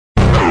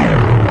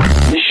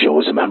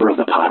member of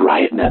the Pod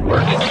Riot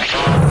Network.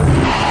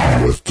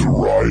 Let the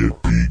riot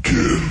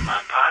begin.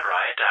 On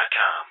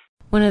podriot.com.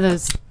 One of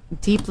those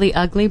deeply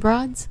ugly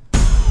broads?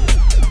 What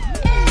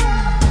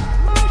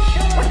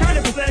kind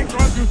of pathetic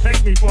drug do you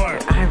take me for?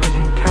 I was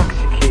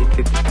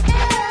intoxicated.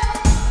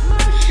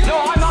 No,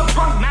 I'm not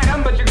drunk,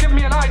 madam, but you give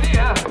me an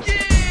idea.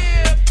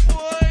 Yeah,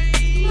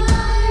 boy!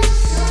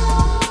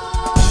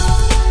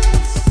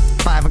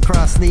 Five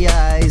across the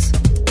eyes.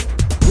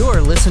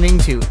 You're listening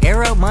to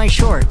Air Out My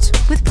Shorts.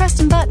 With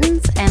Preston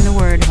Buttons and the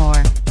word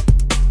whore.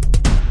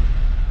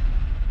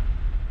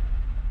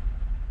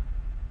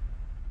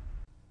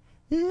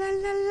 La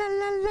la la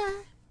la la.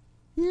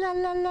 La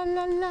la la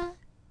la la.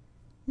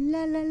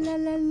 La la la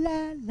la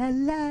la la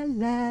la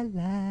la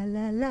la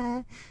la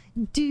la.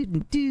 Do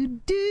do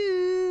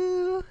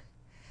do.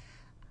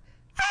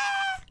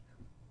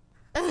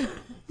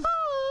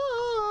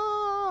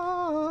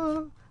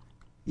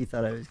 You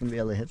thought I was gonna be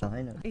able to hit the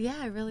high note. Yeah,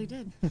 I really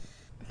did.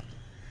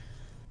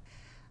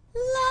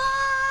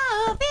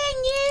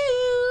 Loving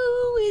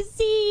you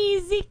is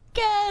easy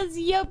 'cause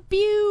you're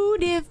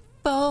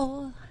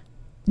beautiful.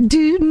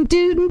 Do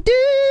do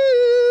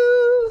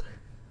do.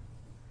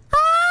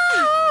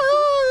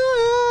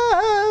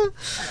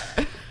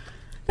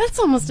 That's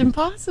almost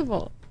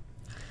impossible.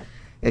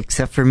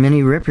 Except for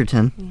Minnie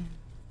Riperton.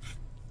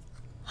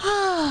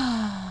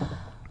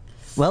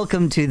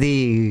 Welcome to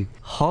the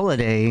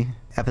holiday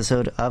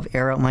episode of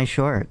Air Out My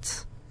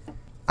Shorts.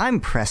 I'm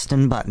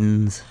Preston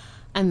Buttons.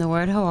 I'm the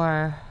word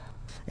whore.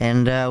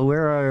 And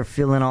we're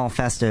feeling all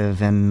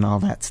festive and all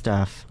that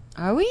stuff.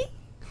 Are we?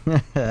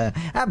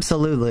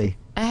 Absolutely.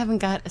 I haven't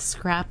got a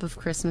scrap of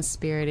Christmas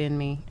spirit in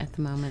me at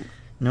the moment.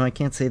 No, I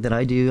can't say that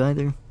I do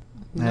either.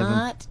 I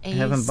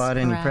haven't bought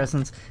any scrap.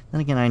 presents.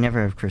 Then again, I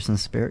never have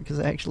Christmas spirit because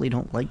I actually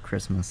don't like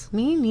Christmas.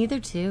 Me neither,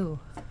 too.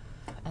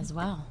 As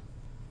well.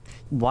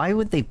 Why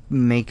would they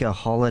make a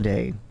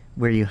holiday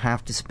where you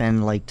have to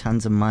spend like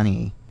tons of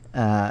money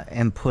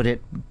and put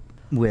it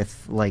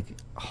with like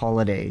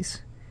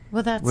holidays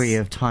Well, that's... where you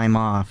have time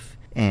off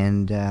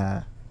and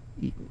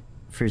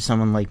for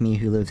someone like me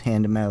who lives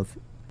hand to mouth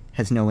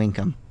has no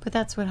income? But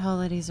that's what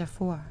holidays are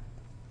for.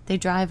 They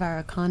drive our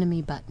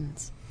economy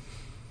buttons.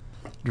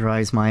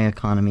 Drives my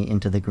economy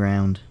into the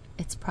ground.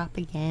 It's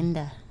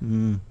propaganda.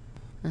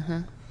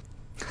 Uh-huh.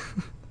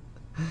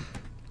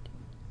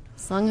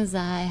 As long as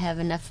I have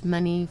enough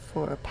money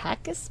for a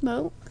pack of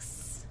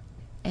smokes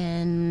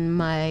and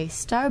my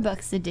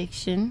Starbucks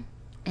addiction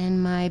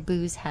and my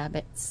booze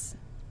habits,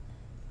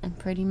 I'm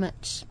pretty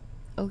much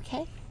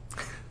okay.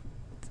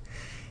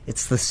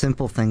 It's the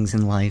simple things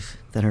in life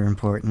that are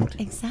important.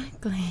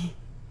 Exactly.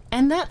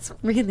 And that's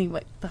really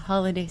what the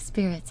holiday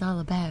spirit's all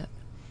about,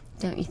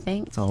 don't you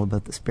think? It's all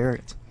about the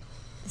spirits.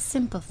 The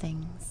simple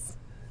things.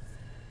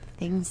 The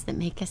things that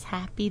make us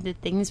happy, the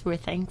things we're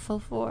thankful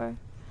for.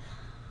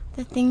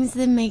 The things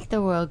that make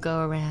the world go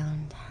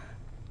around.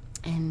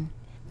 And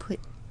put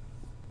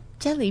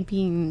jelly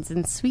beans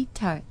and sweet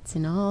tarts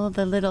in all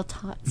the little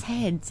tots'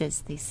 heads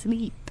as they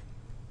sleep.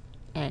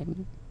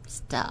 And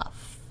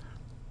stuff.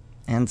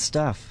 And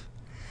stuff.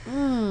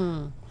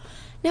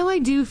 Now I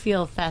do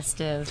feel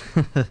festive.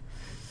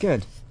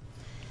 Good.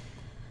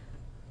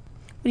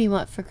 What do you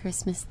want for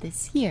Christmas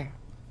this year?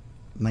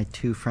 My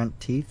 2 front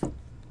teeth.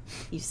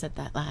 You said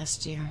that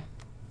last year.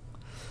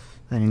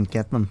 I didn't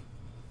get them.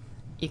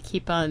 You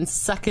keep on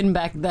sucking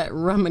back that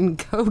rum and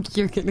coke,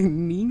 you're gonna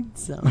need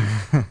some.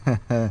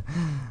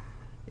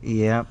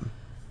 Yep.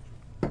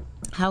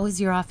 How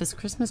was your office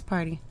Christmas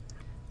party?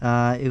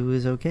 It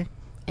was okay.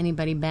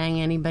 Anybody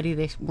bang anybody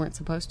they weren't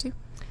supposed to?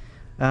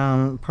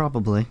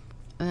 Probably.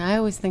 I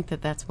always think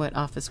that that's what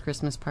office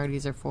Christmas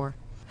parties are for.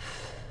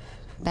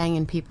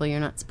 Banging people you're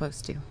not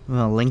supposed to.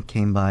 Well, Link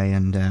came by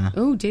and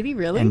Oh, did he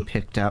really? and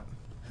picked up.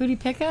 Who'd he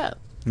pick up?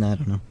 I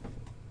don't know.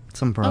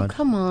 Some Oh, broad.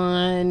 come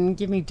on.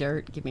 Give me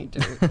dirt. Give me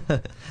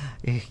dirt.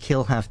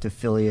 He'll have to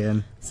fill you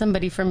in.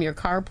 Somebody from your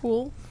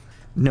carpool?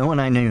 No one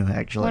I knew,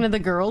 actually. One of the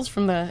girls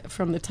from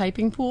the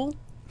typing pool?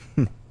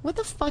 What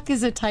the fuck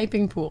is a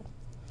typing pool?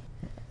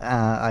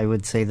 I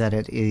would say that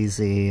it is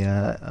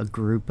a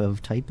group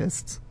of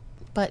typists.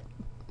 But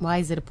why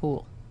is it a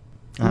pool?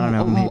 I don't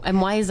know.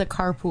 And why is a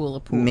carpool a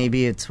pool?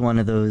 Maybe it's one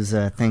of those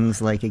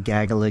things like a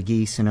gaggle of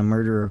geese and a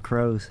murder of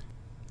crows.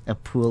 A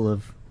pool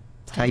of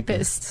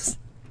typists.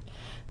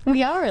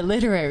 We are a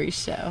literary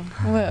show.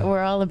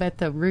 We're all about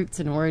the roots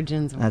and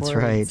origins of That's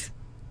words right.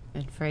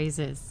 and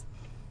phrases.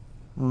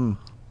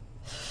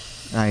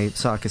 I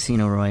saw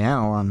Casino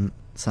Royale on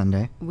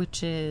Sunday.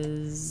 Which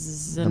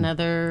is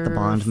another the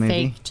Bond movie.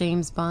 fake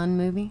James Bond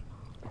movie?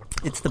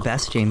 It's the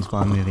best James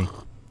Bond movie.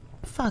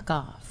 Fuck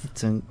off.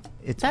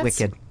 It's That's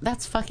wicked.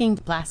 That's fucking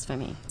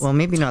blasphemy. Well,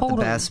 maybe not the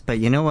Totally. best, but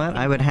you know what?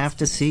 I would have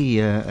to see.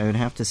 I would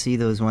have to see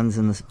those ones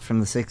from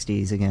the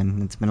 '60s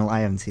again. I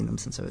haven't seen them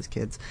since I was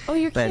kids. Oh,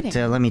 you're but,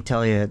 kidding. let me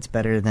tell you, it's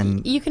better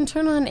than. You can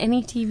turn on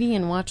any TV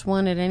and watch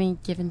one at any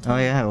given time. Oh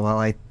yeah, well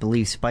I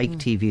believe Spike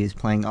TV is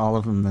playing all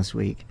of them this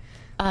week.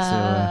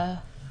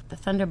 The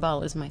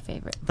Thunderball is my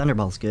favorite.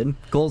 Thunderball's good.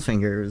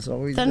 Goldfinger is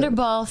always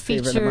Thunderball a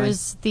favorite of mine.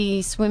 features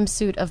the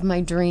swimsuit of my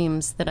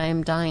dreams that I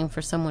am dying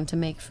for someone to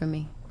make for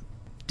me.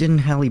 Didn't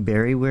Halle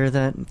Berry wear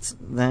that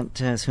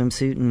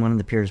swimsuit in one of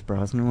the Pierce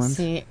Brosnan ones?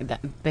 See,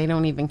 they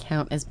don't even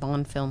count as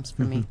Bond films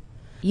for me.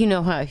 You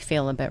know how I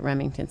feel about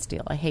Remington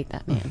Steele. I hate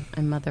that man. I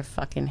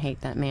motherfucking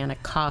hate that man. I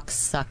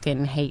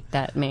cocksucking hate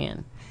that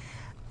man.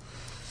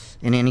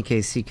 In any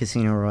case, see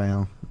Casino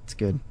Royale. It's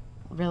good.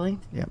 Really?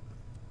 Yep.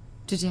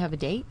 Did you have a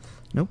date?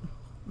 Nope.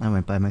 I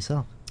went by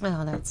myself.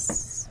 Oh,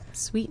 that's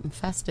sweet and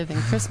festive and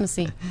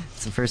Christmassy.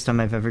 It's the first time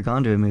I've ever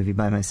gone to a movie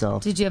by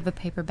myself. Did you have a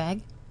paper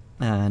bag?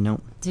 No.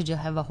 Did you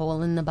have a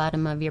hole in the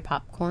bottom of your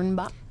popcorn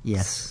box?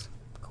 Yes.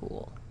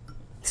 Cool.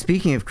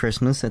 Speaking of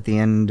Christmas, at the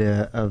end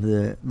of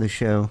the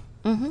show,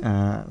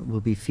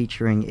 we'll be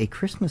featuring a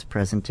Christmas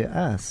present to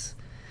us.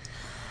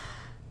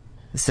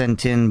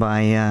 Sent in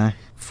by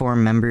 4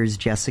 members,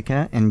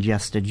 Jessica and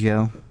Jesta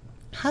Joe.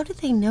 How do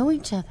they know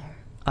each other?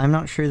 I'm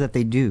not sure that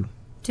they do.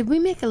 Did we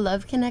make a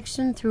love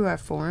connection through our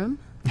forum?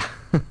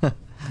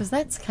 Because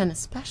that's kind of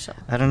special.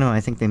 I don't know. I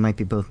think they might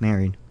be both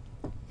married.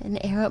 An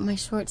Air Up My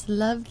Shorts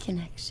love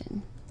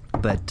connection.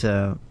 But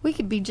We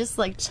could be just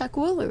like Chuck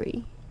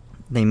Woolery.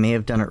 they may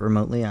have done it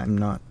remotely. I'm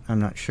not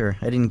sure.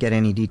 I didn't get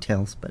any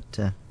details,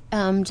 but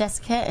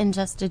Jessica and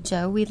Jesta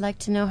Joe, we'd like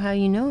to know how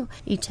you know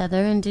each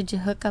other, and did you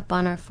hook up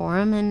on our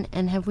forum,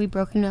 and have we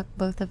broken up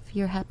both of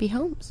your happy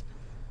homes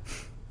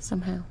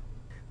somehow?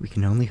 we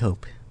can only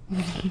hope.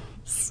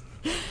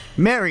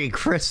 Merry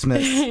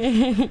Christmas.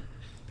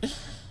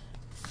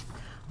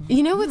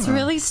 You know what's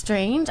really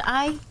strange?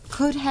 I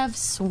could have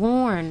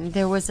sworn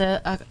there was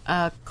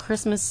a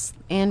Christmas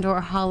and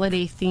or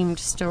holiday themed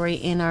story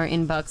in our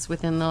inbox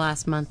within the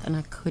last month, and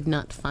I could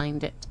not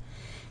find it.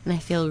 And I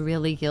feel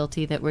really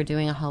guilty that we're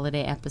doing a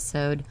holiday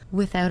episode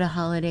without a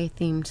holiday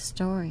themed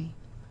story.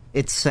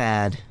 It's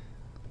sad.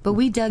 But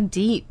we dug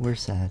deep. We're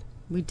sad.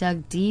 We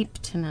dug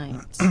deep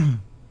tonight.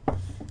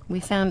 We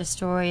found a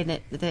story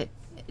that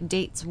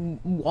dates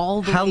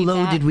all the How way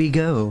low back. did we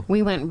go?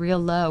 We went real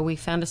low. We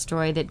found a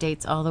story that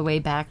dates all the way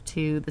back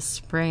to the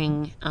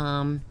spring,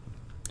 and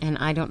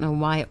I don't know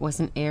why it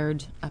wasn't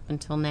aired up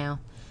until now.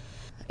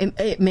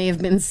 It may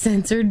have been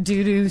censored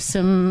due to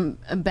some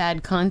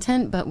bad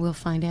content, but we'll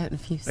find out in a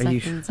few you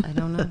seconds. I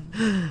don't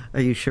know.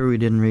 Are you sure we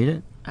didn't read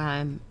it?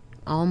 I'm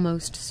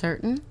almost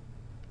certain.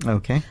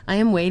 Okay. I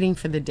am waiting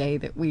for the day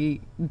that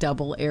we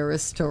double air a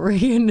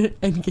story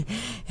and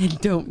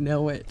don't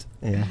know it.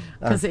 Yeah.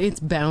 Because it's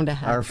bound to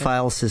happen. Our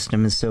file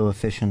system is so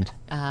efficient.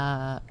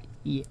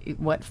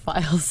 What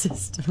file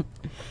system?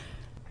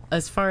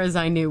 As far as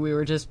I knew, we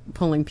were just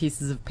pulling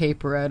pieces of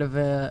paper out of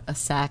a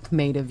sack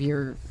made of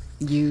your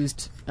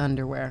used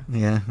underwear.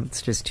 Yeah,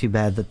 it's just too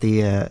bad that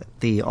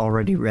the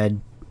already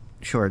read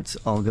shorts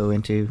all go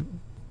into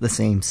the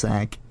same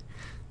sack.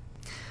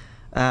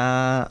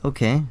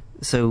 Okay,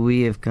 so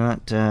we have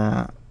got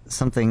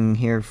something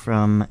here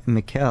from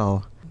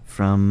Mikkel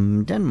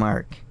from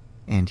Denmark,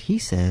 and he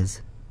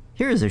says,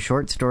 "Here is a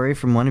short story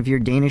from one of your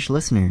Danish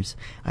listeners.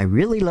 I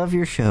really love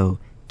your show.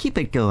 Keep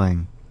it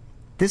going.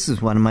 This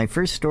is one of my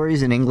first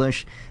stories in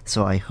English,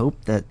 so I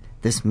hope that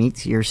this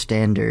meets your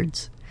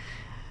standards."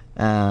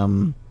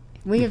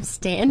 We have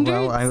standards?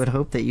 Well, I would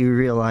hope that you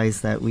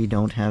realize that we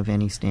don't have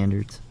any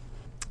standards.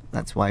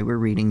 That's why we're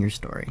reading your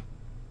story.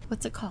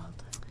 What's it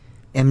called?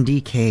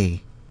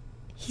 MDK.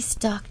 He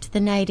stalked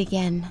the night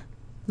again,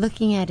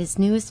 looking at his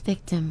newest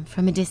victim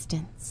from a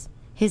distance.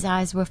 His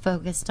eyes were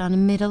focused on a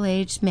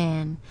middle-aged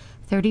man,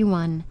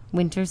 31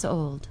 winters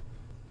old.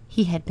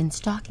 He had been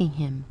stalking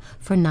him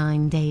for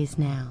 9 days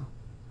now.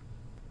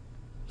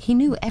 He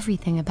knew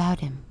everything about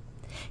him.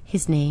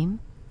 His name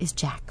is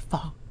Jack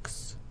Fox.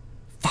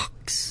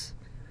 Fox.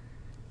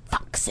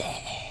 Foxy.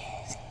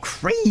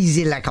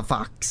 Crazy like a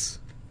fox.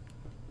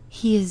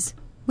 He is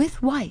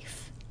with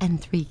wife and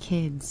 3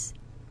 kids.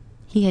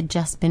 He had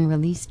just been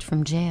released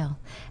from jail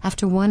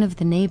after one of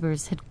the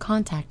neighbors had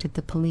contacted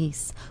the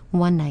police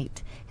one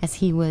night as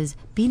he was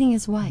beating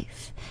his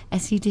wife,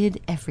 as he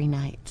did every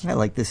night. I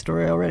like this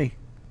story already.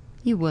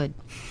 You would.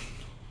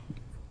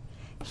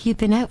 He had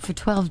been out for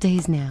 12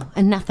 days now,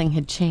 and nothing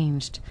had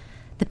changed.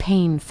 The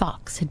pain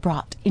Fox had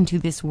brought into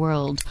this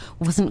world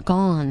wasn't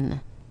gone.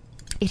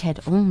 It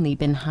had only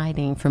been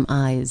hiding from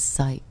eyes'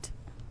 sight.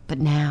 But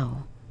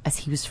now, as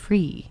he was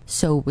free,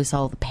 so was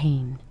all the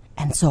pain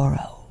and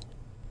sorrow.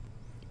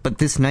 But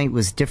this night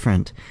was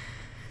different.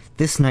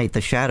 This night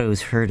the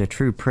shadows heard a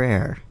true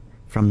prayer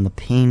from the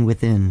pain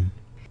within.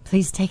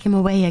 Please take him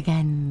away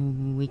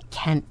again. We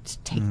can't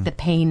take the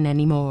pain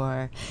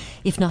anymore.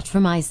 If not for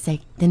my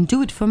sake, then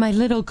do it for my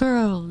little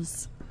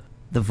girls.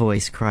 The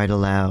voice cried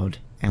aloud,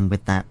 and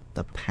with that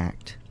the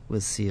pact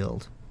was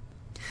sealed.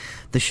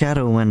 The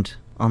shadow went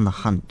on the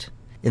hunt.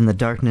 In the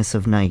darkness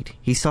of night,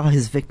 he saw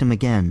his victim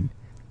again.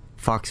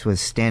 Fox was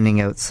standing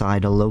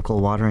outside a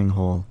local watering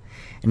hole,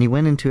 and he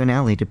went into an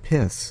alley to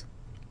piss.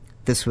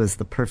 This was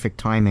the perfect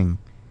timing.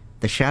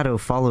 The shadow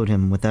followed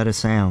him without a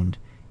sound.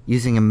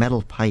 Using a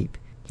metal pipe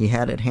he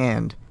had at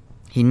hand,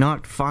 he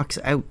knocked Fox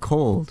out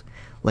cold,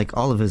 like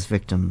all of his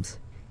victims.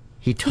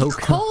 He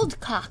took cold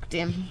cocked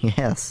him.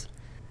 Yes.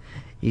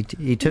 He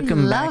took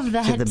him back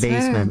to the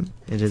basement.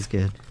 It is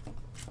good.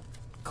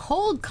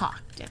 Cold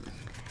cocked him.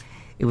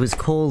 It was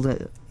cold.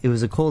 It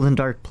was a cold and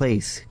dark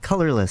place,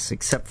 colorless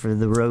except for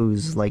the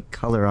rose-like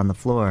color on the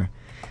floor,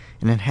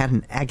 and it had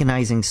an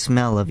agonizing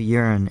smell of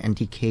urine and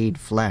decayed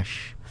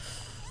flesh.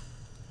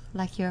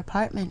 Like your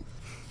apartment.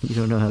 You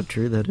don't know how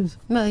true that is.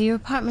 Well, your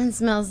apartment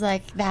smells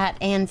like that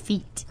and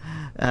feet.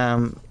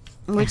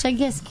 Which I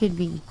guess could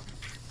be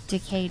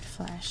decayed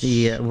flesh.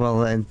 Yeah,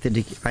 well,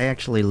 I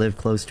actually live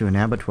close to an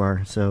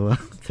abattoir, so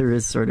there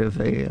is sort of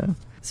a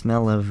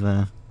smell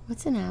of...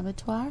 What's an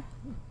abattoir?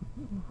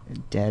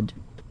 Dead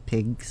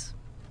pigs.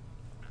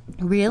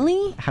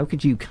 Really? How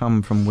could you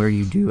come from where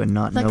you do and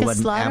not know what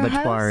an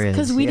abattoir is?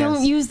 Because we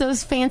don't use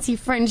those fancy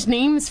French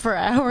names for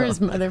ours,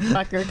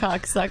 motherfucker,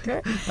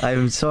 cocksucker.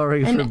 I'm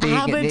sorry for being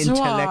an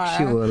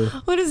intellectual.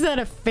 What is that,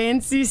 a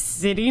fancy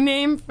city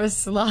name for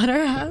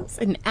slaughterhouse?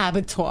 An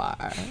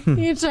abattoir.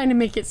 You're trying to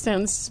make it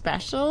sound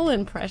special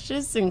and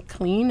precious and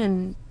clean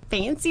and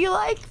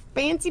fancy-like?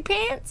 Fancy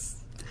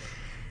pants?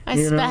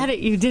 I spat at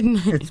you,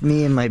 didn't I? It's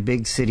me and my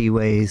big city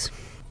ways.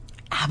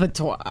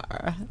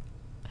 Abattoir.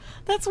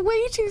 That's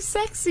way too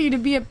sexy to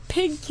be a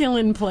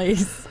pig-killing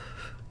place.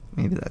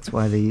 Maybe that's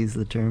why they use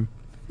the term.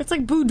 It's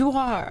like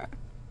boudoir.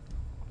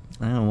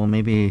 Oh, well,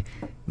 maybe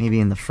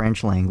in the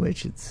French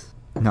language it's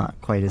not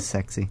quite as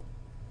sexy.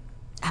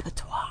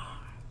 Abattoir.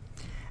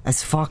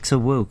 As Fox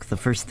awoke, the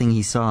first thing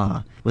he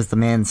saw was the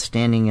man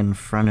standing in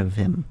front of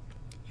him.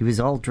 He was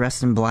all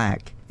dressed in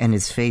black, and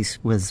his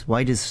face was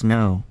white as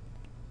snow.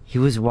 He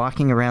was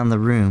walking around the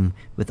room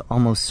with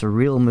almost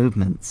surreal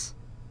movements.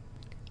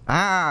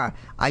 "Ah,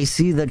 I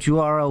see that you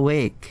are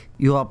awake.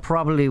 You are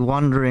probably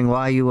wondering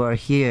why you are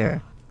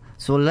here.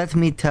 So let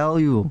me tell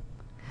you.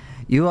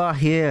 You are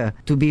here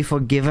to be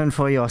forgiven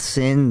for your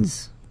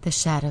sins," the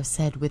shadow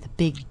said with a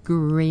big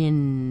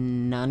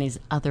grin on his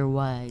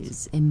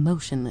otherwise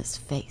emotionless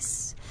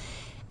face,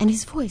 and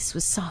his voice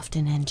was soft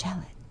and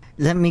angelic.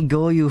 "Let me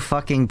go, you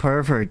fucking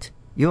pervert.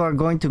 You are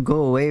going to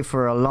go away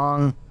for a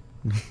long..."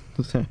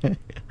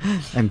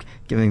 I'm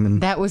giving them...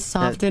 That was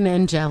soft and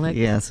angelic?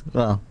 Yes,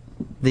 well...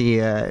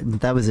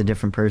 that was a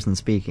different person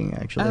speaking,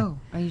 actually. Oh,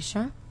 are you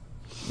sure?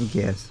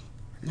 Yes.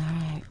 All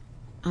right.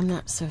 I'm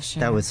not so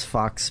sure. That was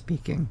Fox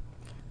speaking.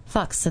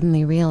 Fox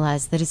suddenly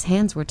realized that his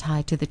hands were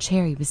tied to the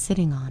chair he was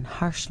sitting on.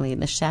 Harshly,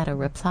 the shadow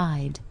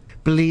replied,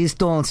 "Please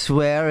don't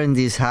swear in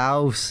this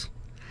house.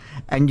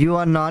 And you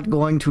are not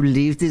going to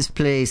leave this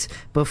place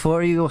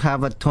before you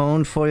have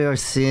atoned for your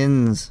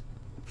sins."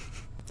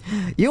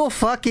 "You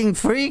fucking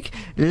freak!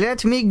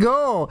 Let me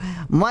go!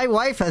 My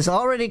wife has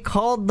already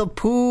called the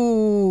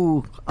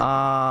poo!"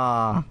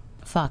 Ah.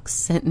 Fox's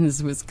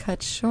sentence was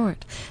cut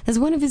short as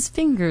one of his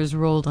fingers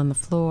rolled on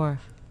the floor.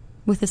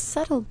 With a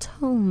subtle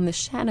tone, the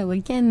shadow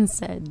again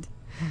said,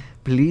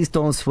 "Please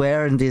don't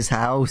swear in this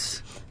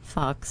house."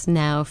 Fox,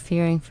 now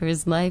fearing for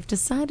his life,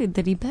 decided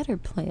that he better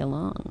play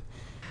along.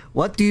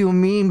 "What do you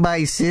mean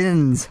by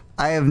sins?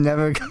 I have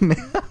never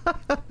committed..."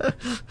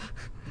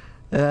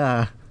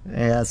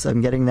 Yes,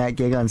 I'm getting that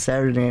gig on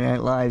Saturday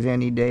Night Live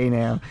any day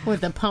now. With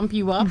the pump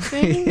you up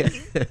thing?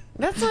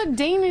 That's not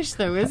Danish,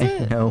 though, is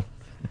it? No.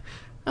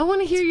 I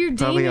want to hear your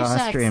Probably Danish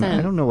Austrian. accent.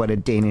 I don't know what a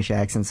Danish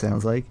accent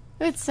sounds like.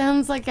 It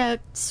sounds like a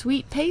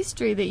sweet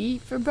pastry that you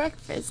eat for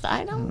breakfast.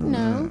 I don't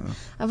know.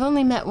 I've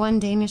only met one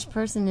Danish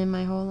person in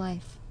my whole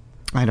life.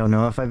 I don't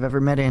know if I've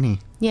ever met any.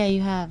 Yeah,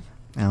 you have.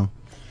 No.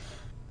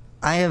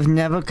 "I have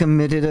never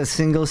committed a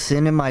single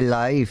sin in my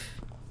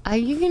life." Are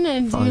you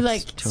gonna do, Fox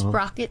like, told.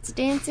 sprockets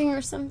dancing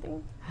or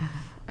something?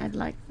 I'd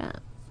like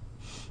that.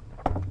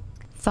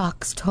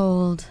 Fox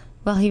told,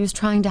 while he was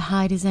trying to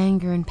hide his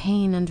anger and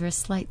pain under a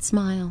slight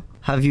smile.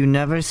 "Have you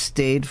never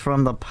stayed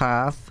from the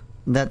path?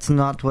 That's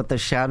not what the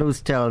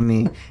shadows tell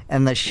me,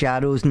 and the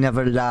shadows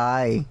never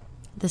lie."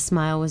 The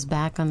smile was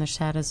back on the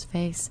shadow's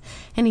face,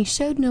 and he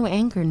showed no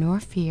anger nor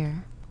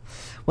fear.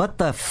 "What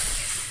the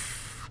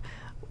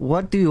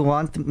What do you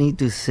want me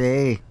to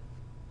say?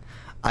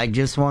 I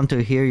just want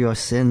to hear your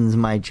sins,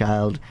 my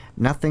child.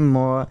 Nothing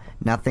more,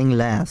 nothing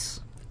less."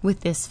 With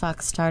this,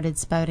 Fox started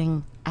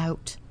spouting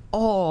out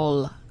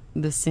all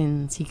the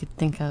sins he could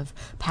think of.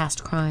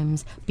 Past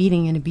crimes,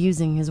 beating and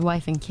abusing his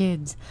wife and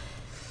kids.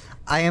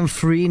 "I am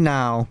free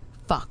now."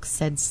 Fox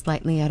said,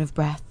 slightly out of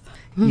breath.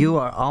 "You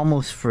are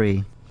almost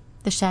free."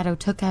 The shadow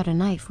took out a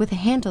knife with a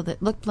handle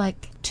that looked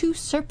like two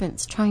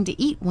serpents trying to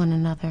eat one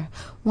another.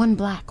 One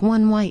black,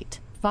 one white.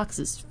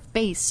 Fox's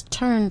face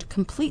turned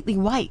completely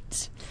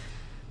white.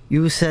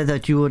 "You said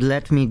that you would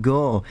let me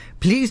go.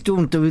 Please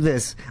don't do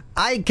this.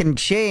 I can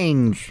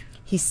change,"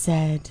 he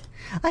said.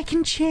 "I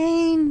can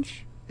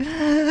change.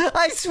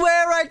 I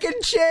swear I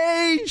can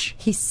change,"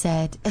 he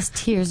said, as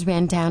tears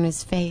ran down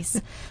his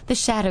face. The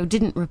shadow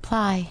didn't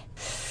reply.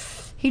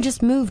 He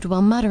just moved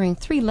while muttering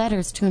 3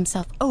 letters to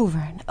himself over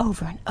and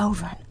over and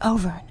over and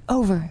over and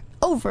over and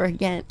over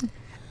again.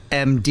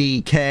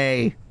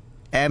 "MDK.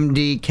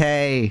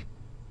 MDK.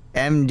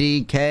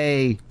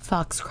 MDK.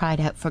 Fox cried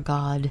out for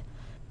God.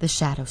 The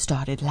shadow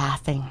started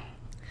laughing.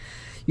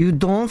 You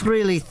don't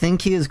really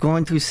think he is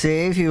going to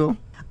save you?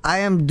 I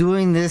am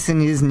doing this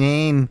in his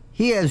name.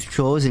 He has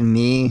chosen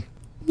me.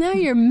 Now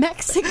you're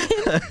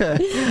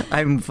Mexican.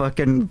 I'm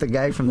fucking the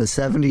guy from the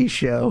 70s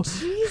show.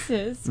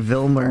 Jesus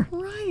Vilmer.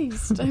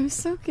 Christ, I'm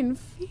so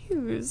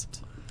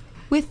confused.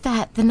 With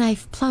that, the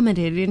knife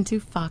plummeted into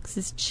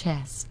Fox's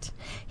chest,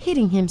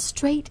 hitting him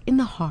straight in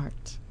the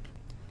heart.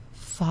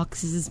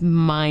 Fox's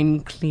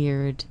mind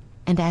cleared,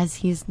 and as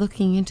he is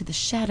looking into the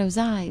Shadow's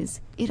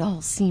eyes, it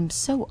all seems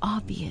so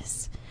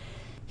obvious.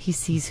 He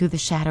sees who the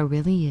Shadow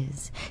really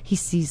is. He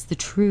sees the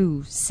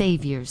true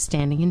Savior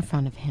standing in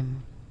front of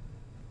him.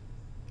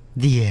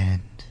 The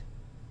end.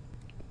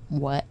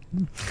 What?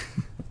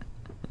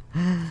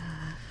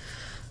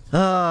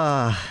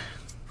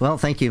 Well,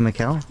 thank you,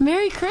 Mikkel.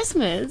 Merry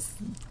Christmas.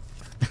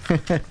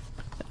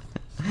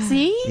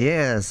 See?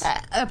 Yes.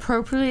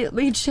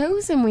 Appropriately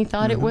chosen. We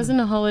thought it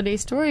wasn't a holiday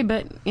story,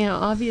 but,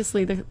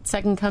 obviously the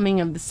second coming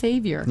of the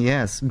Savior.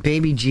 Yes.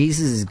 Baby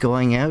Jesus is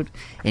going out,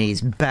 and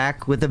he's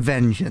back with a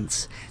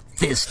vengeance.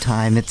 This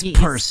time it's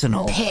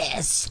personal.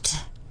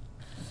 Pissed.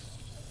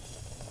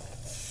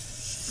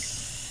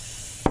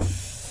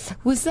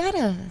 Was that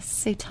a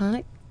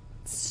satanic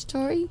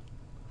story?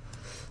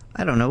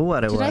 I don't know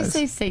what it was. Did I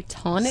say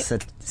satanic?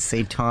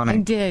 Satanic. I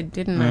did,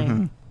 didn't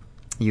I?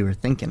 You were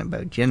thinking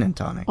about gin and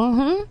tonic.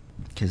 Mm-hmm.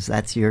 Because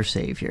that's your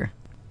savior.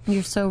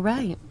 You're so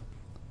right.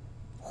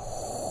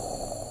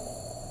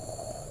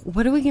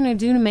 What are we going to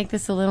do to make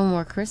this a little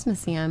more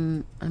Christmassy?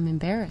 I'm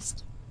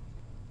embarrassed.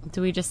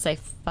 Do we just say,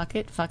 fuck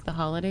it, fuck the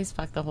holidays,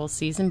 fuck the whole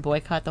season,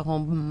 boycott the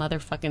whole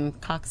motherfucking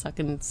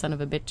cocksucking son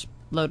of a bitch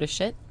load of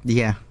shit?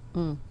 Yeah.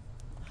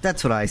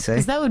 That's what I say.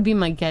 Because that would be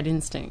my gut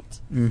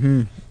instinct.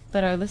 Mm-hmm.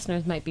 But our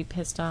listeners might be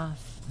pissed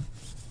off.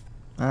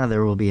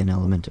 There will be an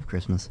element of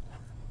Christmas.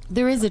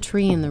 There is a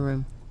tree in the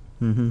room.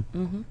 Mm-hmm.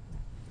 Mm-hmm.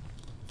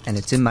 And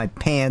it's in my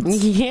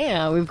pants.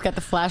 Yeah, we've got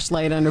the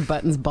flashlight under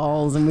Button's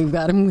balls, and we've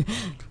got him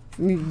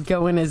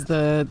going as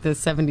the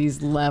 70s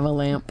lava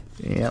lamp.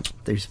 Yep,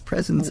 there's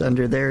presents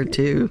under there,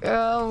 too.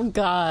 Oh,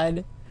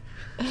 God.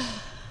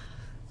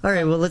 All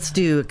right, well, let's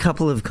do a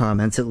couple of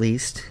comments at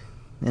least,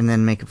 and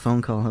then make a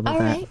phone call. How about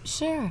that? All right,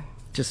 sure.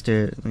 Just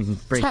to we can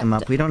break them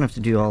up. We don't have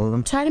to do all of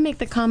them. Try to make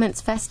the comments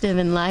festive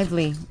and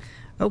lively.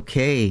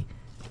 Okay.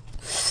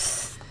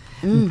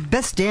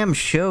 Best damn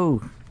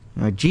show.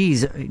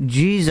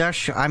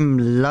 Jesus,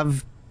 I'm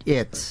loved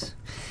it.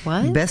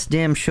 What? Best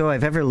damn show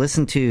I've ever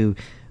listened to.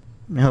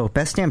 No,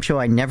 best damn show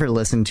I never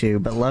listened to,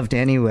 but loved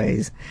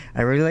anyways.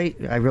 I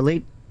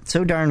relate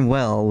so darn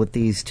well with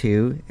these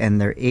two and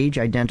their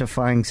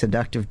age-identifying,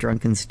 seductive,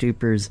 drunken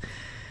stupors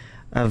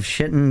of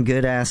shittin'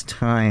 good-ass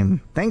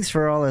time. Thanks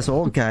for all us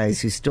old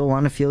guys who still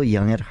want to feel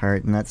young at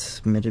heart, and that's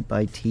submitted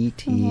by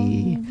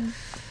TT.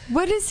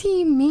 What does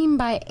he mean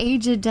by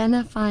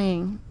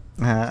age-identifying?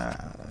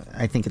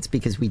 I think it's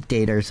because we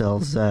date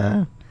ourselves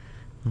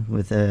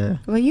with a...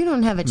 Well, you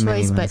don't have a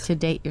choice but to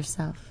date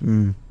yourself.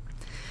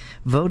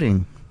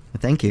 Voting.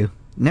 Thank you.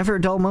 Never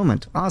a dull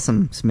moment.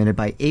 Awesome. Submitted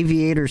by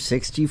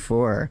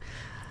Aviator64.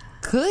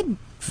 Good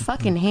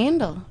fucking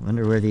handle.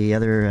 Wonder where the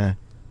other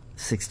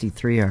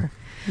 63 are.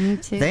 Me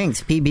too.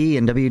 Thanks, PB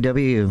and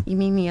WW. You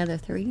mean the other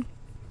three?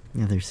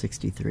 The other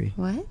 63.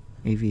 What?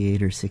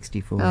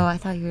 Aviator64. Oh, I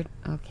thought you were...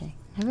 Okay.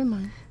 Never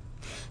mind.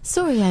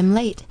 Sorry I'm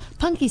late.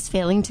 Punky's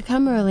failing to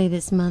come early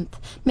this month.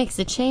 Makes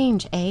a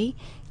change, eh?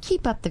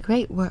 Keep up the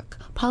great work.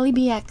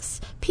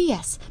 PollyBX.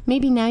 P.S.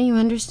 Maybe now you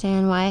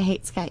understand why I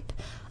hate Skype.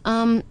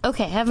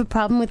 Okay, I have a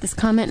problem with this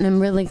comment, and I'm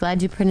really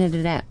glad you printed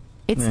it out.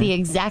 It's the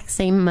exact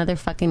same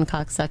motherfucking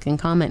cocksucking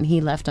comment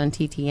he left on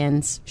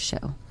TTN's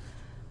show.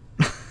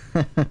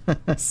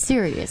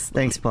 Seriously.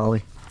 Thanks,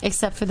 Polly.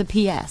 Except for the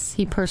P.S.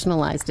 He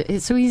personalized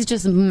it. So he's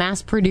just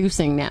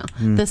mass-producing now.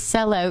 The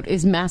sellout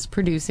is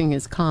mass-producing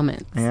his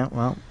comments. Yeah,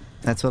 well,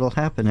 that's what'll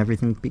happen.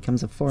 Everything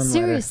becomes a form letter.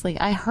 Seriously,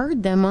 I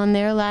heard them on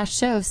their last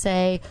show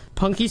say,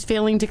 Punky's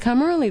failing to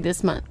come early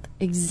this month.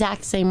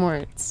 Exact same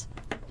words.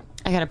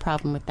 I got a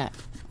problem with that.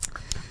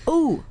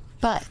 Ooh,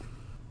 but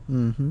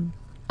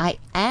I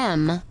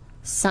am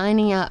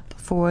signing up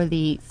for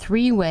the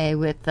three-way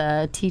with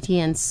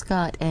TTN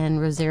Scott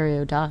and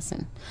Rosario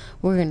Dawson.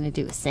 We're going to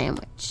do a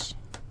sandwich.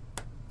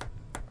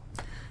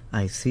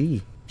 I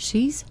see.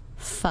 She's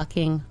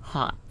fucking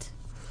hot.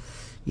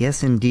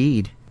 Yes,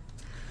 indeed.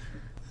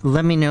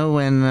 Let me know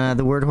when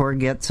the Word Whore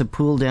gets a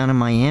pool down in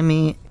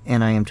Miami,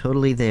 and I am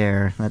totally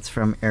there. That's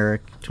from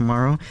Eric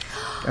tomorrow.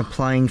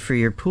 Applying for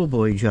your pool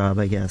boy job,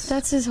 I guess.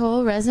 That's his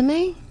whole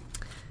resume?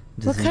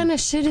 What kind of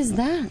shit is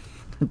that?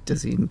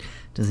 Does he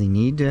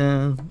need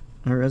a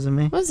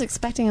resume? I was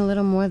expecting a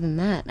little more than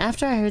that.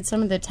 After I heard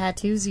some of the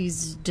tattoos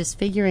he's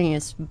disfiguring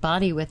his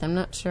body with, I'm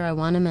not sure I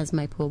want him as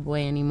my pool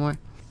boy anymore.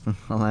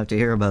 I'll have to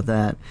hear about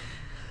that.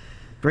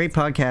 Great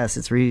podcast.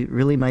 It's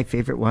really my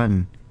favorite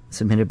one.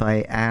 Submitted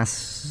by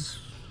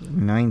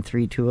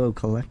Ass9320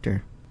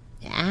 Collector.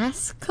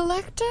 Ass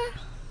collector?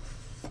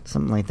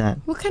 Something like that.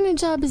 What kind of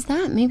job is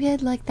that? Maybe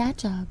I'd like that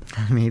job.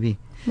 Maybe.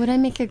 Would I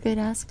make a good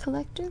ass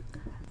collector?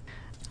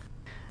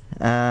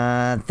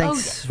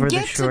 Thanks for the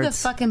Get to the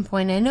shorts. fucking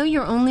point. I know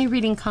you're only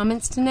reading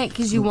comments tonight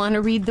because you want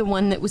to read the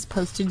one that was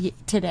posted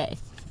today.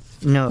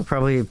 No,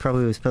 probably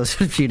was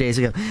posted a few days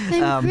ago.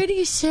 I'm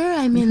pretty sure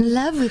I'm in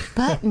love with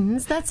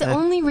buttons. That's the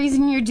only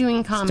reason you're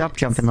doing comments. Stop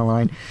jumping the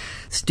line.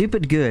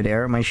 Stupid good,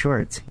 air out my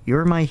shorts.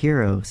 You're my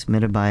hero,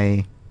 submitted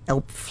by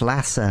Elp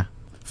Flassa.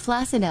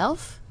 Flaccid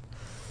Elf?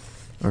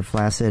 Or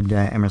Flaccid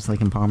Emerson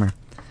Lake and Palmer.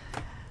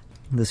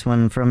 This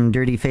one from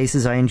Dirty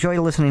Faces. I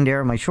enjoy listening to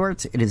Air My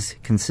Shorts. It is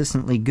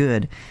consistently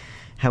good.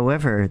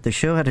 However, the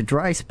show had a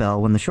dry spell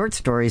when the short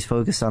stories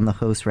focused on the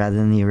host rather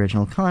than the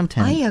original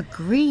content. I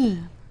agree.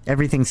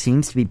 Everything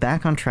seems to be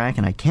back on track,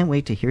 and I can't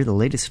wait to hear the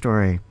latest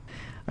story.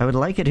 I would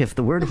like it if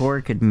the word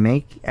whore could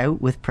make out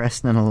with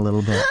Preston a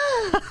little bit.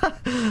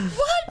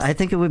 What? I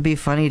think it would be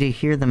funny to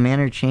hear the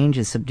manner change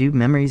as subdued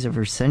memories of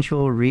her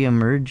sensual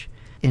re-emerge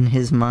in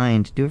his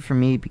mind. Do it for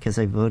me because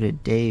I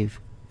voted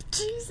Dave.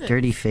 Jesus.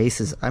 Dirty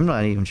Faces. I'm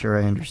not even sure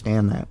I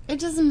understand that. It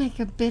doesn't make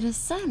a bit of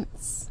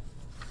sense.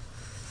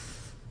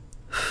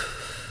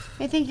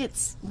 I think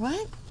it's...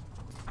 What?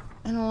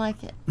 I don't like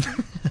it.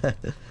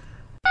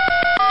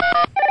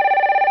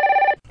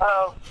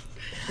 Oh.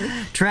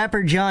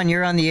 Trapper John,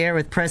 you're on the air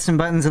with Preston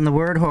Buttons and the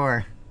word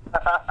whore.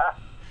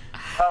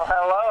 Oh,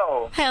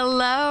 hello.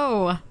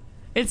 Hello.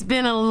 It's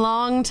been a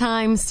long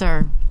time,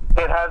 sir.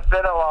 It has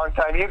been a long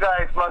time. You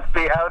guys must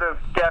be out of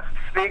guest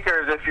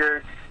speakers if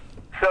you're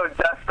so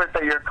desperate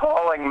that you're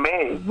calling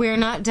me. We're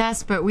not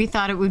desperate. We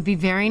thought it would be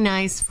very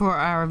nice for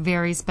our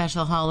very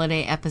special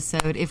holiday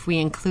episode if we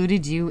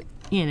included you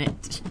in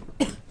it.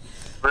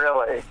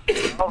 Really?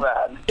 So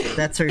bad.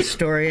 That's her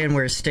story, and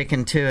we're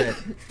sticking to it.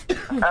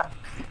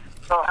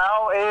 So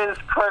how is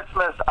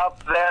Christmas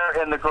up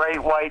there in the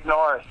Great White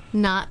North?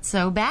 Not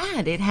so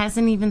bad. It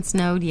hasn't even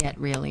snowed yet,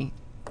 really.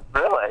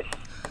 Really?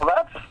 Well,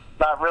 that's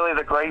not really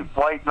the Great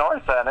White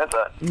North then, is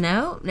it?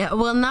 No.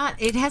 Well, not.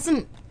 It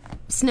hasn't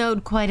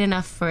snowed quite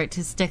enough for it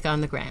to stick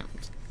on the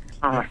ground.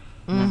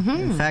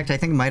 In fact, I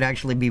think it might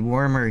actually be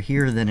warmer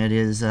here than it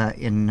is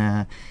in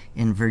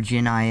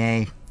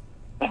Virginia.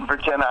 In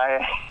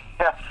Virginia,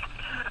 yes.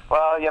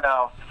 Well, you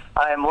know,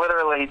 I am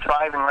literally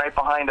driving right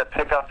behind a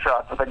pickup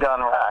truck with a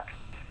gun rack.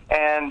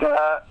 And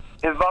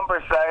his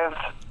bumper says,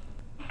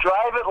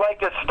 drive it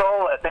like you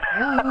stole it.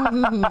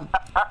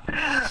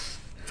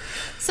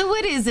 So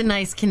what is a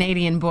nice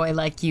Canadian boy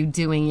like you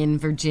doing in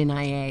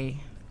Virginia?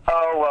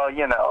 Oh, well,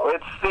 you know,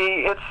 it's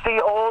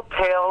the old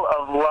tale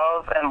of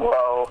love and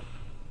woe.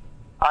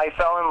 I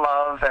fell in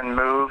love and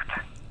moved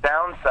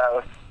down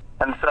south,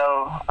 and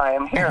so I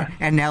am here.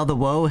 And now the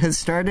woe has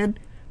started?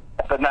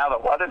 But now the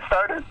what has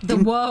started? The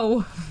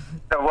woe.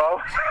 The woe?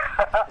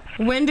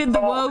 When did the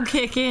woe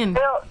kick in?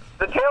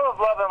 The tale of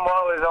love and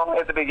woe is only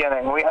at the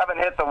beginning. We haven't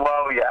hit the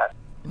woe yet.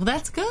 Well,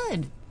 that's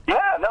good.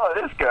 Yeah, no,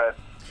 it is good.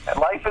 And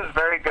life is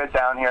very good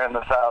down here in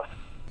the south.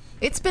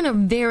 It's been a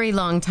very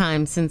long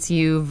time since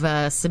you've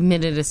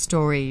submitted a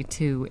story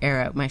to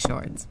Air Out My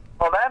Shorts.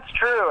 Well, that's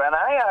true, and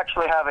I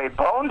actually have a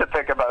bone to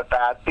pick about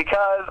that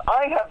because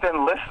I have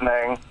been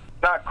listening,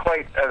 not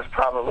quite as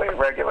probably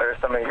regular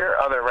as some of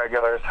your other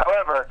regulars.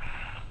 However,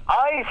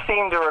 I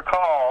seem to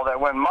recall that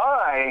when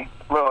my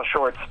little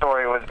short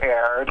story was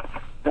aired,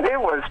 that it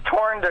was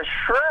torn to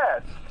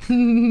shreds.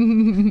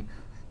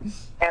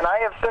 And I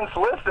have since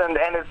listened,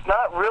 and it's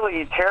not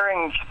really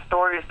tearing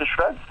stories to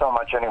shreds so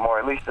much anymore.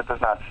 At least it does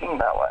not seem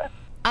that way.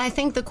 I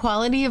think the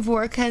quality of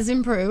work has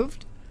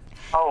improved.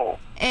 Oh.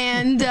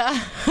 And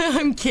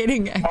I'm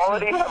kidding.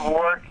 Quality of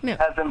work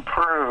has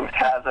improved,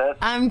 has it?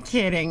 I'm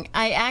kidding.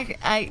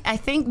 I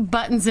think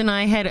Buttons and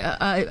I had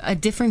a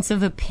difference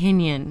of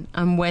opinion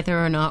on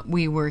whether or not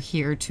we were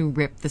here to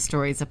rip the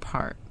stories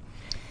apart.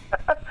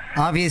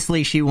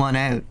 Obviously, she won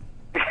out.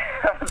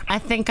 I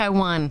think I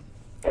won.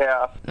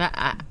 Yeah.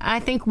 I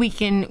think we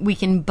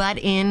can butt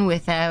in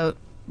without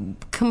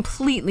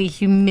completely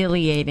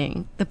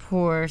humiliating the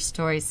poor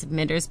story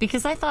submitters,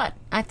 because I thought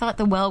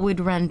the well would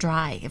run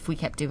dry if we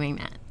kept doing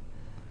that.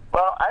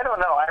 Well, I don't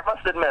know. I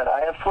must admit,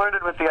 I have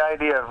flirted with the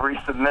idea of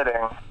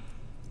resubmitting.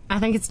 I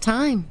think it's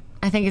time.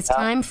 I think it's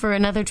time for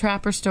another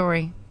Trapper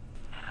story.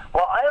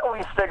 Well, I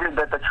always figured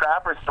that the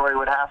Trapper story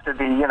would have to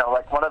be, you know,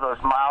 like one of those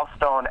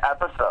milestone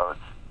episodes.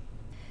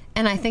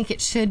 And I think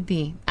it should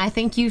be. I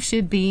think you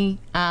should be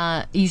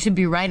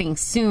writing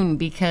soon,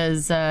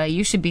 because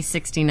you should be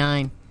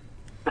 69.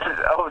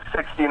 Oh,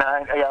 69.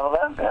 Yeah, well,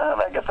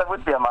 I guess that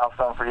would be a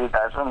milestone for you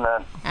guys, wouldn't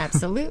it?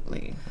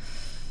 Absolutely.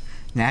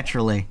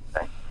 Naturally.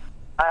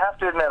 I have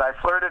to admit, I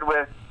flirted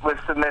with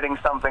submitting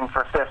something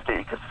for 50,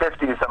 because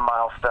 50 is a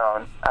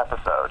milestone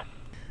episode.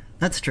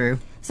 That's true.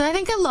 So I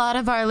think a lot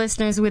of our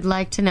listeners would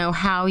like to know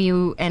how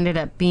you ended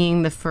up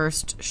being the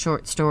first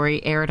short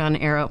story aired on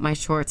Air Out My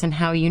Shorts, and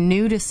how you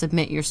knew to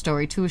submit your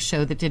story to a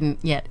show that didn't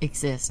yet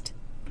exist.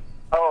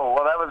 Oh,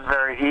 well, that was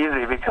very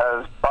easy,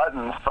 because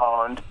Buttons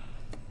phoned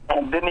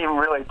and didn't even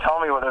really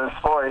tell me what it was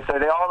for. He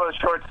said, all those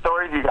short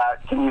stories you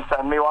got, can you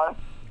send me one?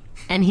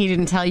 And he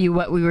didn't tell you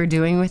what we were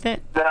doing with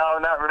it? No,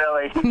 not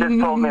really. He just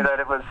told me that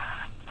it was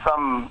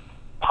some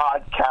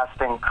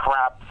podcasting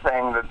crap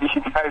thing that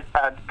you guys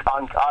had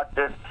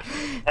concocted,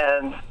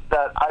 and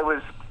that I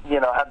was,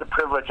 had the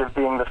privilege of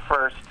being the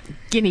first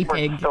guinea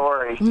pig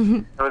story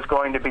that was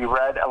going to be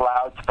read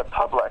aloud to the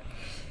public.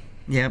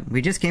 Yeah,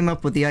 we just came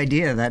up with the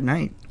idea that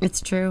night.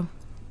 It's true.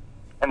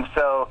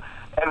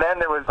 And then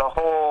there was a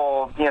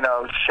whole,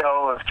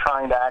 show of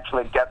trying to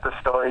actually get the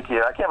story to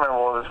you. I can't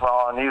remember what was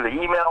wrong. Either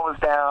the email was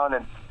down,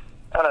 and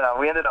I don't know.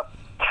 We ended up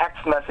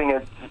text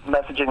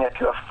messaging it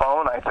to a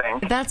phone, I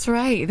think. That's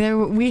right.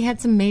 We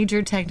had some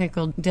major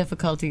technical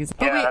difficulties.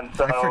 But Yeah, and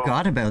so I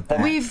forgot about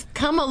that. we've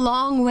come a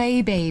long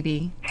way,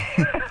 baby.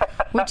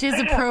 Which is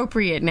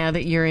appropriate now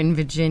that you're in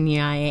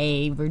Virginia.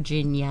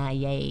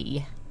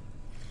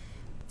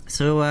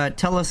 So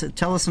tell us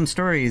some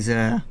stories.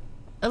 A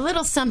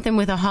little something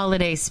with a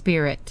holiday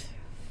spirit.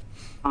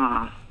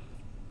 I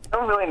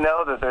don't really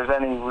know that there's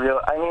any real...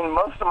 I mean,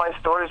 most of my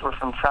stories were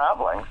from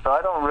traveling, so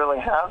I don't really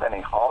have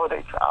any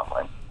holiday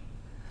traveling.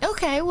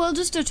 Okay, well,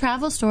 just a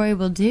travel story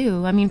will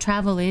do. I mean,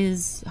 travel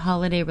is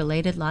holiday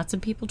related. Lots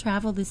of people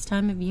travel this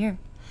time of year.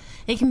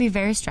 It can be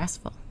very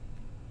stressful.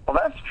 Well,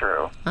 that's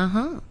true.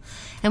 Uh-huh.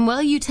 And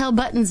while you tell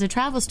Buttons a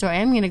travel story,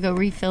 I'm going to go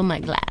refill my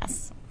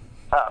glass.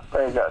 Ah,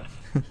 very good.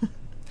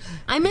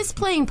 I miss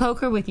playing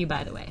poker with you,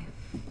 by the way.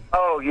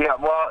 Oh, yeah,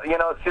 well,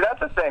 see, that's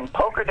the thing.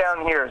 Poker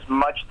down here is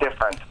much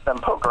different than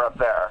poker up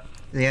there.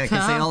 Yeah,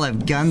 because they all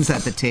have guns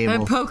at the table.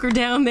 And poker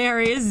down there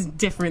is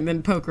different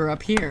than poker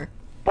up here.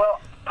 Well,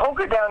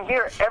 poker down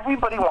here,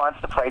 everybody wants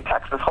to play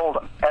Texas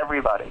Hold'em.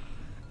 Everybody.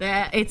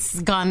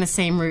 It's gone the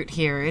same route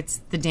here.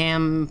 It's the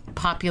damn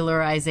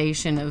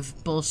popularization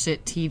of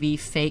bullshit TV,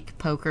 fake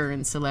poker,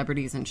 and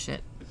celebrities and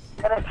shit.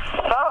 And it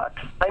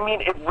sucks. I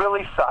mean, it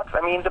really sucks.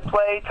 I mean, to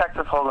play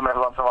Texas Hold'em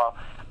every once in a while,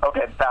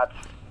 okay,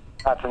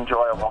 that's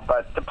enjoyable.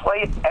 But to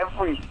play it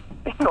every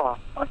single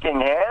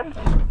fucking hand,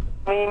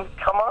 I mean,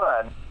 come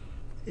on.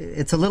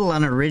 It's a little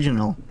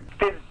unoriginal.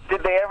 Did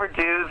they ever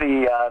do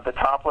the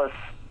topless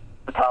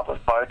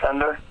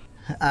bartender?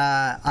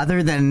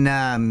 Other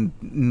than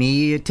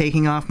me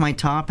taking off my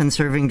top and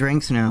serving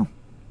drinks, no.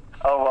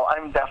 Oh, well,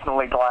 I'm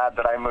definitely glad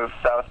that I moved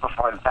south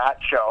before that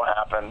show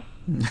happened.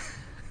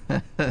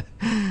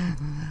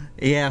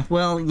 Yeah,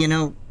 well,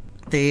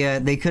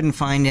 they couldn't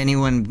find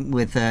anyone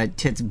with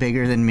tits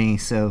bigger than me,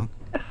 so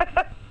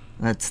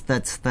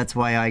that's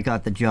why I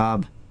got the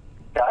job.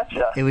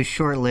 Gotcha. It was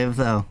short-lived,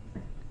 though.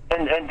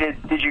 And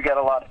did you get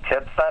a lot of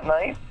tips that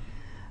night?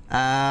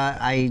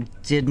 I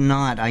did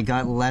not. I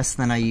got less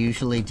than I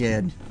usually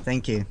did.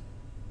 Thank you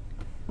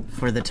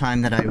for the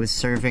time that I was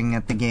serving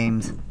at the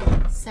games.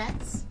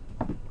 Sets?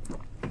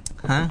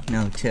 Huh?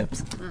 No,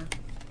 tips.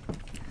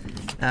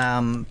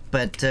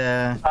 But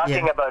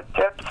Talking about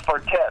tips for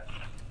tips.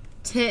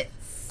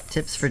 Tits.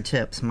 Tips for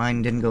tips.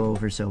 Mine didn't go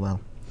over so well.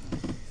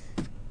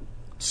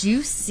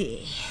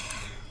 Juicy.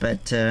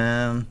 But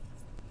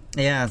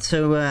yeah.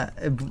 So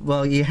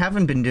well, you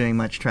haven't been doing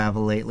much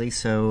travel lately.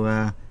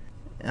 So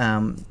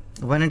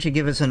why don't you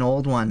give us an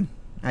old one?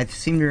 I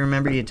seem to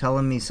remember you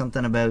telling me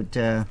something about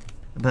a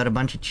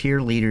bunch of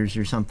cheerleaders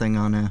or something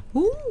on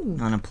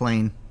a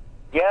plane.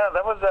 Yeah,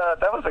 that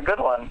was a good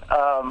one.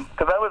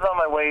 Because I was on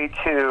my way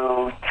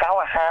to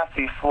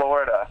Tallahassee,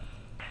 Florida.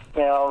 It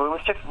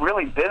was just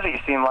really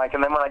busy, seemed like.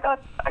 And then when I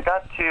got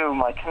to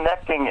my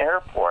connecting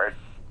airport,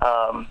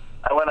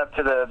 I went up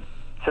to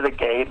the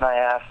gate and I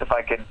asked if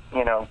I could,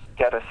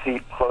 get a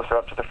seat closer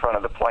up to the front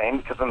of the plane,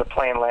 because when the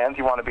plane lands,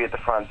 you want to be at the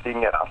front so you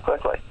can get off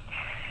quickly.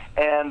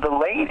 And the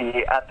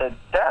lady at the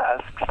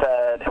desk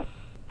said,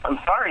 "I'm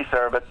sorry,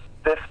 sir, but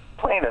this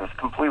plane is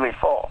completely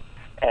full.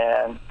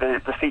 And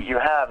the seat you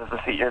have is the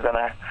seat you're going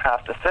to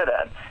have to sit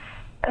in."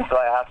 And so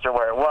I asked her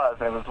where it was,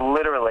 and it was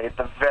literally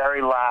the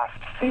very last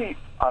seat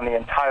on the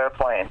entire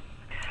plane.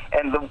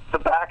 And the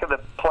back of the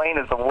plane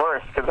is the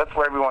worst, because that's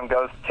where everyone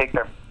goes to take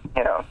their,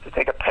 to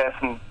take a piss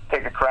and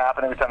take a crap,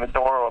 and every time the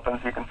door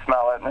opens, you can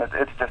smell it,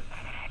 and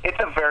it's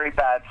a very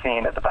bad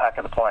scene at the back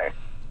of the plane.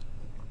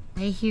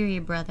 I hear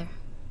you, brother.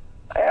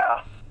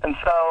 Yeah. And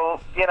so,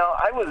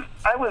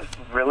 I was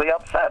really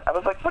upset. I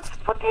was like,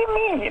 what do you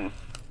mean?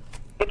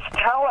 It's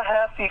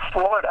Tallahassee,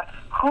 Florida.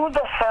 Who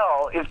the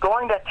hell is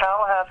going to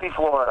Tallahassee,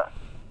 Florida?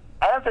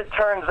 As it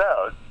turns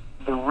out,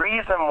 the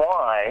reason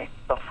why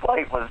the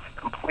flight was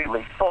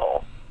completely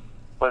full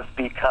was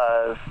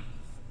because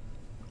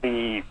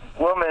the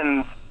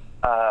women's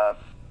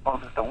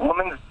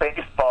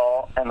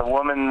baseball and the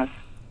women's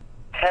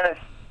tennis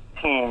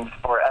teams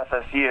for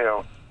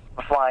SSU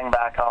were flying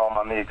back home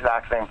on the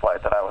exact same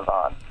flight that I was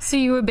on. So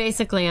you were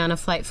basically on a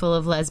flight full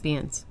of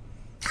lesbians.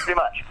 Pretty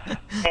much.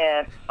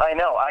 And I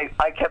know,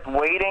 I kept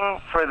waiting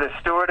for the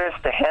stewardess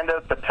to hand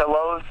out the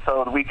pillows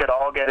so that we could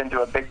all get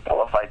into a big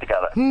pillow fight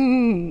together.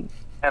 And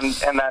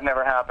that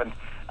never happened.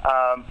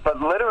 But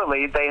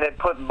literally, they had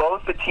put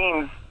both the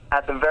teams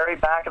at the very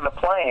back of the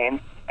plane,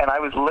 and I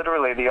was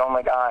literally the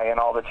only guy in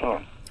all the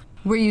teams.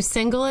 Were you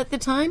single at the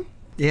time?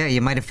 Yeah,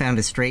 you might have found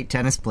a straight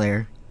tennis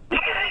player.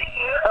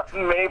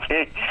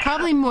 Maybe.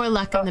 Probably more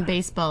luck on the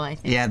baseball, I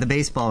think. Yeah, the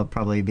baseball would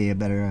probably be a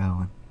better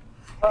one.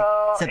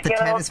 Except the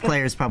tennis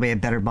players probably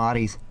have better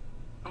bodies.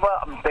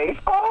 Well,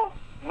 baseball?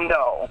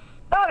 No,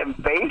 not in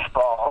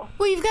baseball.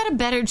 Well, you've got a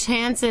better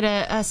chance at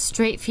a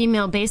straight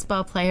female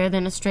baseball player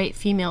than a straight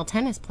female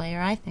tennis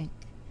player, I think.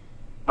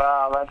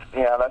 Well,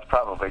 that's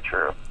probably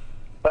true.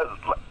 But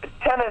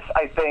tennis,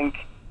 I think,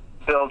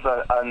 builds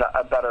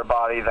a better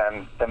body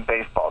than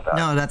baseball does.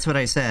 No, that's what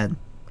I said.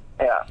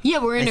 Yeah.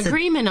 Yeah, we're in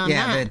agreement on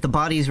that. Yeah, the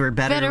bodies were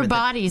better. Better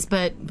bodies,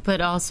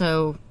 but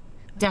also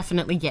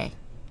definitely gay.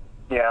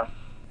 Yeah.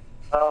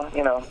 Well,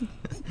 you know.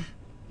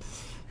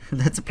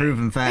 That's a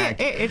proven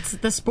fact. It's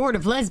the sport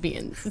of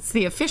lesbians. It's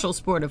the official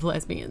sport of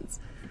lesbians.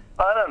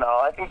 I don't know.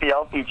 I think the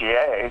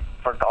LPGA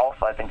for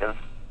golf, I think, is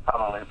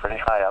probably pretty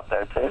high up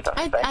there, too.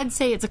 I'd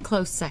say it's a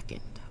close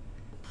second.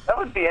 That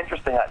would be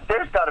interesting.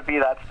 There's got to be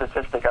that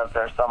statistic out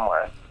there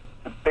somewhere.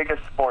 The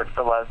biggest sport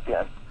for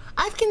lesbians.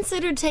 I've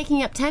considered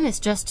taking up tennis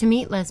just to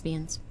meet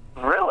lesbians.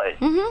 Really?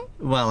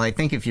 Mm-hmm. Well, I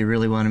think if you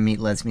really want to meet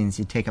lesbians,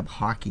 you take up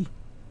hockey.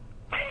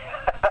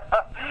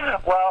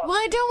 Well,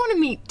 I don't want to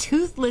meet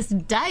toothless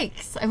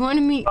dykes. I want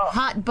to meet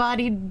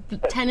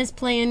hot-bodied,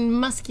 tennis-playing,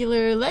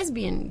 muscular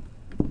lesbian.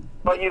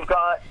 Well, you've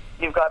got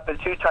the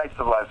two types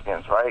of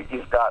lesbians, right?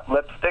 You've got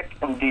lipstick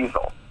and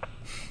diesel.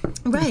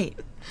 Right.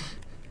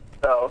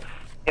 So,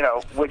 you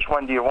know, which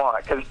one do you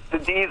want? Because the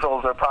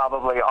diesels are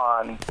probably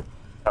on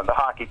the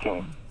hockey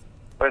team,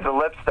 whereas the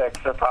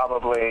lipsticks are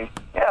probably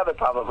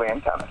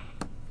in tennis.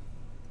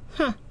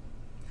 Huh.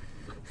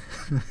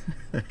 So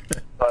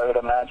I would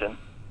imagine.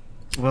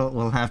 Well,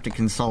 we'll have to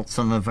consult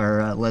some of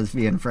our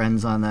lesbian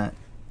friends on that.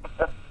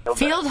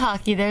 Field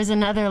hockey, there's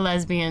another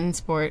lesbian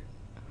sport.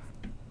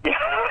 Yeah,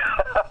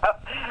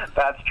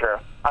 that's true.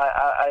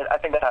 I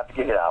think I'd have to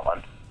give you that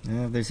one.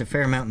 There's a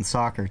fair amount in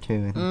soccer,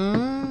 too, I think.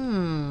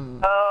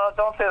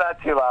 Don't say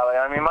that too loudly.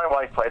 I mean, my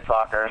wife played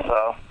soccer,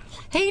 so...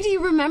 Hey, do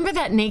you remember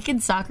that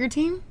naked soccer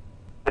team?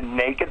 The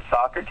naked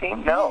soccer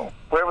team? No.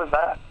 Where was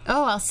that?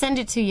 Oh, I'll send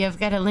it to you. I've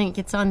got a link.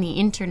 It's on the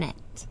internet.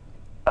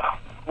 Oh,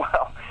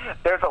 well,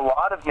 there's a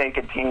lot of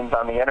naked teams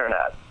on the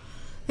internet.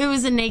 It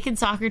was a naked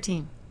soccer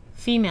team.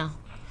 Female.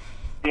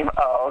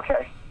 Oh,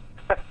 okay.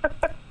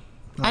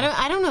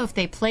 I don't know if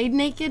they played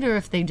naked or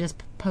if they just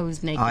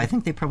posed naked. Oh, I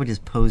think they probably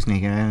just posed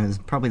naked. It was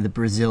probably the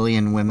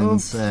Brazilian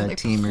women's team or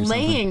something.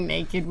 Playing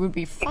naked would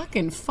be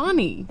fucking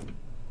funny.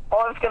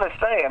 Well, I was going to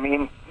say, I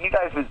mean, you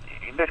guys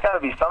there's got to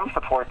be some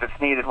support that's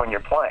needed when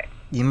you're playing.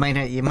 You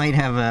might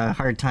have a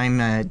hard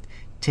time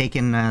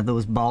taking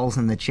those balls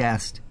in the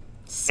chest.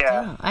 Still,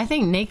 Yeah. I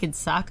think naked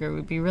soccer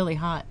would be really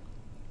hot.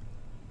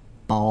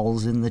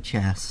 Balls in the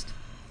chest.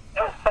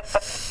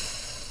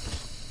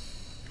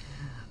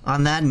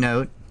 On that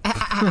note,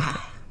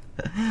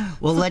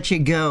 we'll let you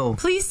go.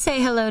 Please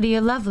say hello to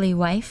your lovely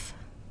wife.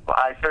 Well,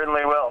 I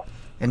certainly will.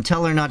 And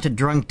tell her not to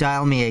drunk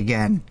dial me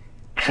again.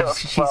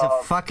 She's Well,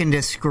 a fucking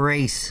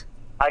disgrace.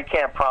 I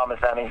can't promise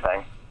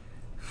anything.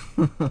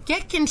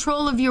 Get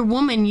control of your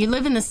woman. You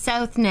live in the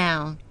South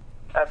now.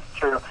 That's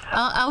true.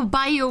 I'll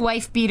buy you a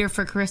wife beater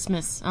for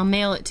Christmas. I'll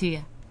mail it to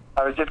you.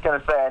 I was just going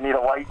to say, I need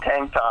a white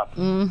tank top.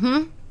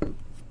 Mm-hmm.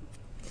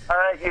 All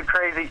right, you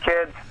crazy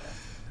kids.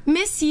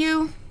 Miss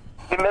you.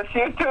 We miss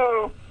you,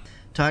 too.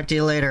 Talk to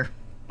you later.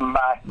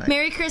 Bye.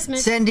 Merry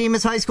Christmas. San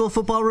Dimas High School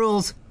football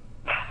rules.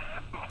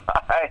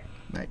 Bye.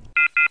 Right.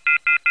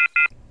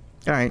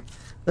 All right.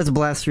 Let's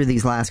blast through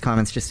these last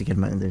comments just to get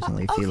them. There's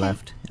only a few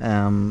left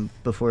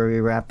before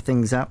we wrap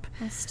things up.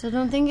 I still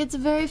don't think it's a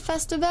very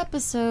festive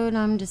episode.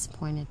 I'm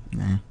disappointed.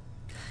 Nah.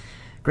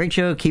 Great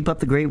show. Keep up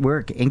the great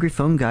work. Angry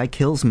Phone Guy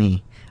kills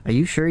me. Are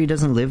you sure he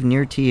doesn't live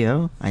near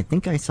T.O.? I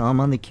think I saw him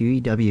on the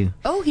QEW.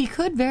 Oh, he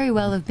could very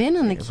well have been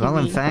on the QE. Well,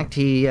 in fact,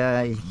 he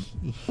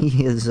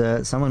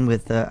is someone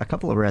with a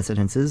couple of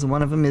residences.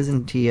 One of them is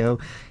in T.O.,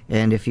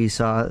 and if you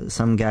saw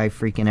some guy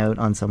freaking out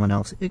on someone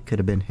else, it could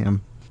have been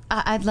him.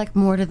 I'd like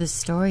more to the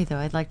story, though.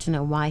 I'd like to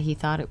know why he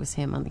thought it was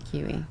him on the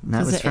QE. And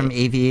that was from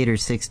Aviator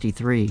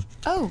 63.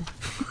 Oh.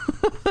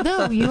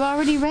 No, you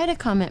already read a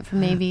comment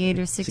from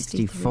Aviator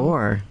 63.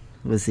 64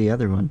 was the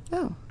other one.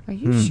 Oh, are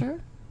you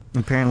sure?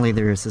 Apparently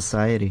they're a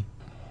society.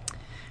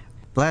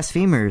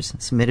 Blasphemers,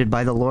 submitted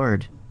by the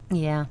Lord.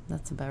 Yeah,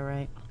 that's about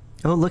right.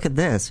 Oh, look at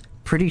this.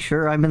 Pretty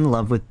sure I'm in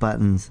love with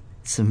buttons.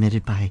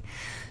 Submitted by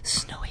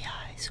Snowy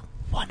Eyes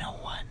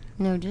 101.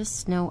 No, just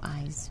Snow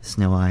Eyes.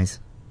 Snow Eyes.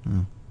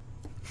 Oh.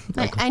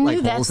 I knew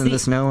like that's holes in the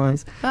snow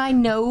eyes. I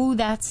know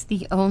that's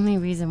the only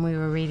reason we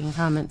were reading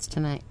comments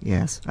tonight.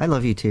 Yes, I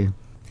love you too.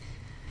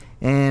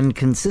 And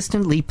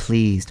consistently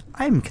pleased.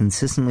 I'm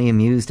consistently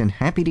amused and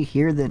happy to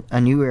hear that a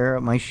new era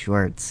of my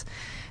shorts.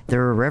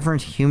 Their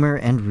irreverent humor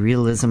and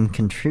realism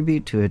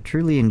contribute to a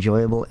truly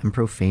enjoyable and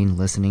profane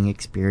listening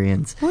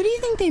experience. What do you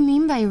think they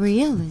mean by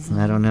realism?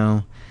 I don't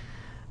know.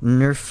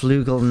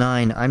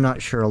 Nerflugel9. I'm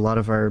not sure a lot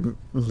of our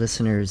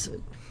listeners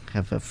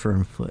have a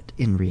firm foot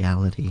in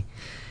reality.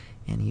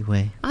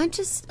 Anyway.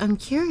 I'm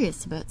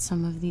curious about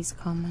some of these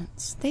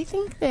comments. I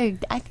think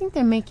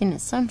they're making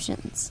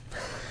assumptions.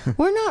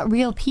 We're not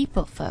real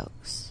people,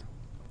 folks.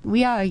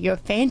 We are your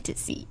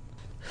fantasy.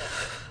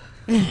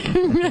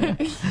 God,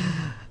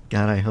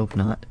 I hope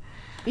not.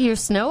 Your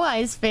Snow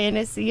Eyes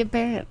fantasy,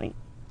 apparently.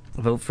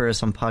 Vote for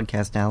us on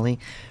Podcast Alley.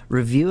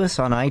 Review us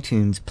on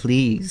iTunes,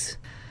 please.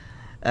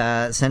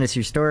 Send us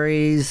your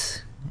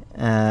stories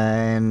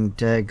and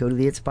go to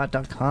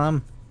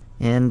theitspot.com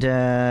and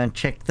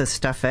check the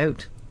stuff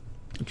out.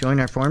 Join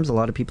our forums. A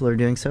lot of people are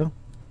doing so.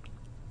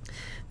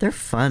 They're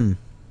fun.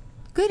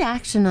 Good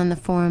action on the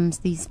forums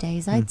these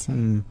days, I'd say.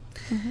 And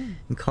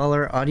call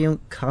our audio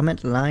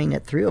comment line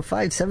at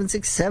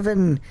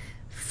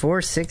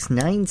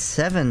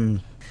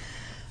 305-767-4697.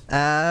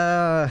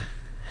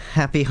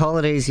 Happy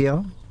holidays,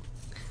 yo.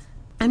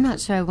 I'm not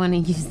sure I want to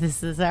use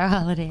this as our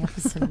holiday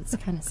episode. It's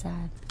kind of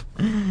sad.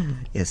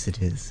 Yes,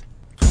 it is.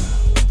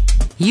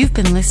 You've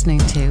been listening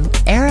to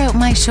Air Out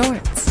My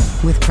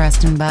Shorts with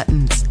Preston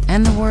Buttons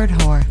and the Word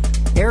Whore.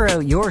 Air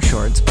out your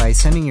shorts by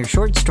sending your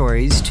short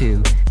stories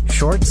to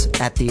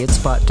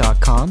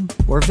shorts@theitspot.com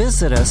or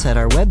visit us at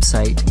our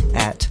website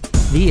at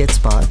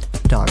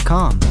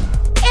theitspot.com.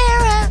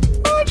 Air out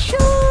my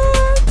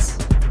shorts!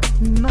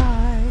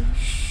 My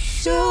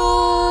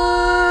shorts!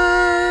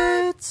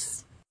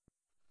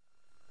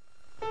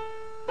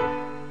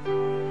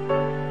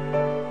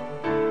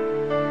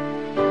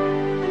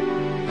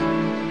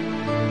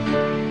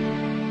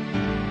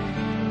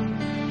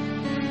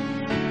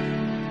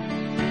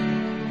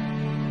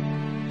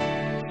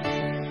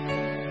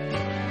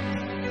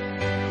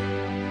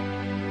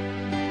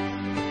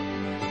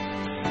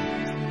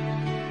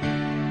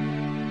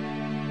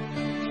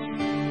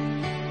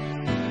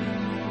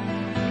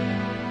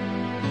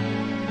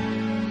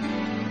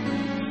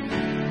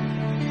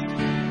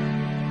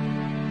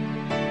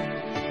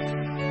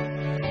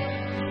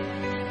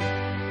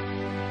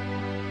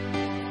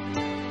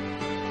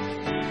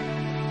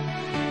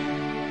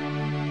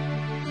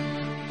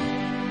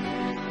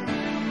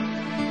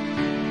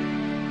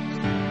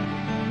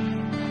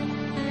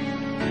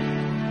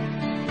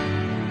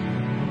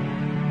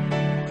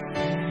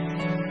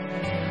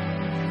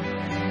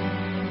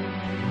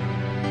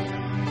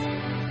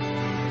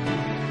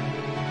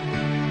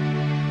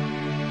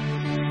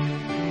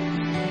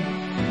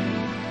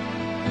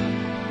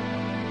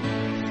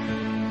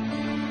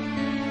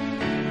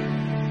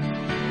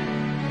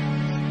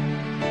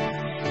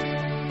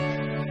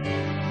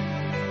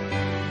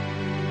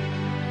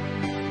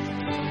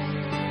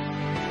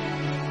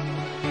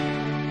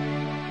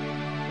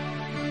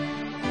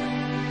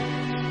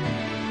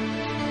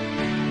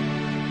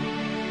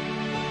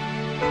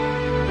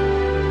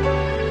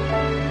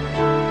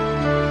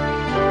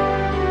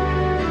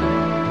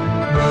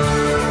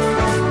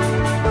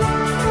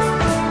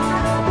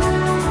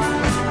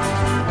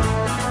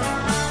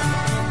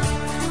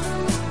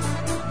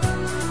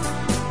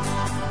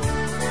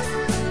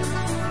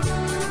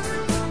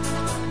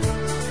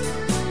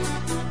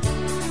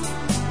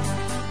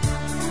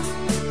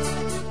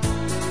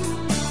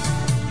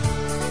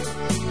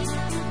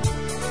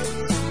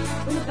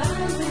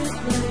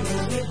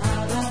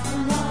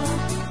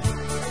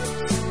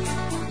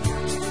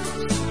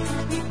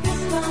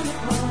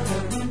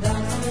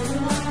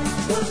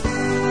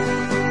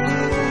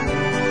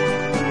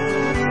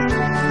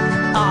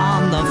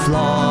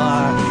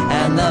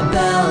 And the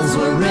bells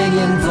were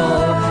ringing for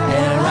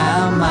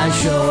around my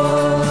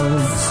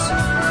shores.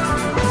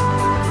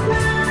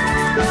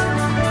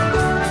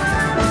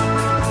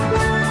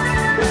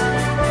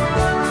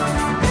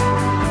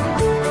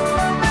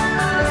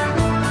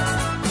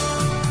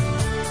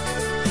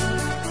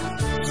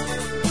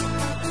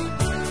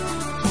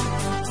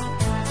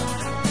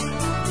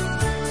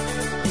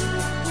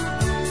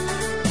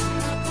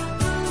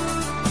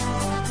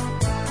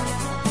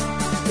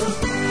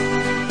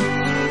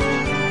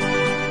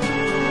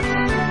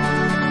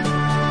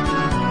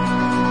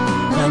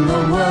 And the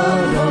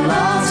world all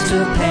lost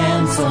her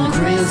pants on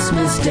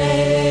Christmas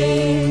Day.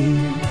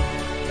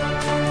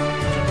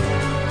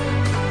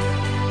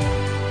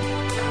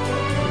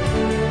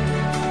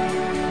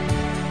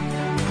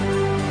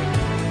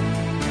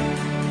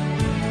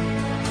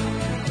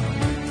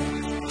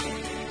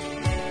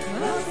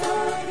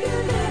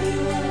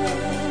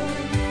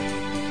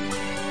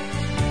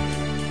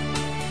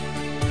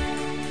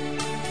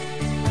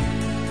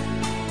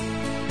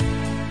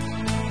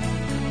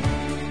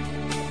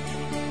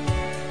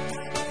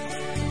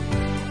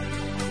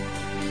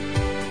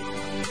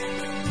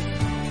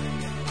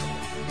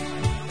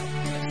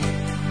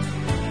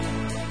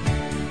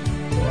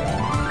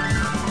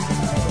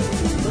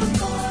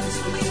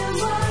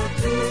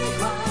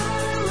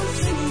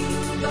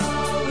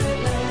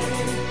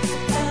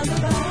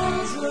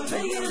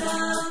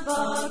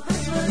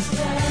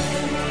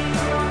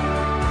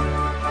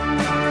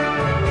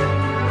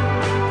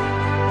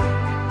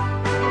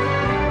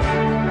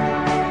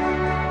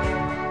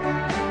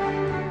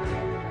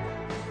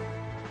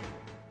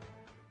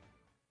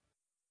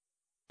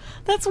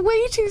 That's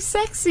way too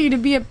sexy to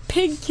be a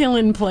pig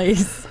killing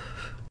place.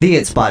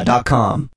 theitspot.com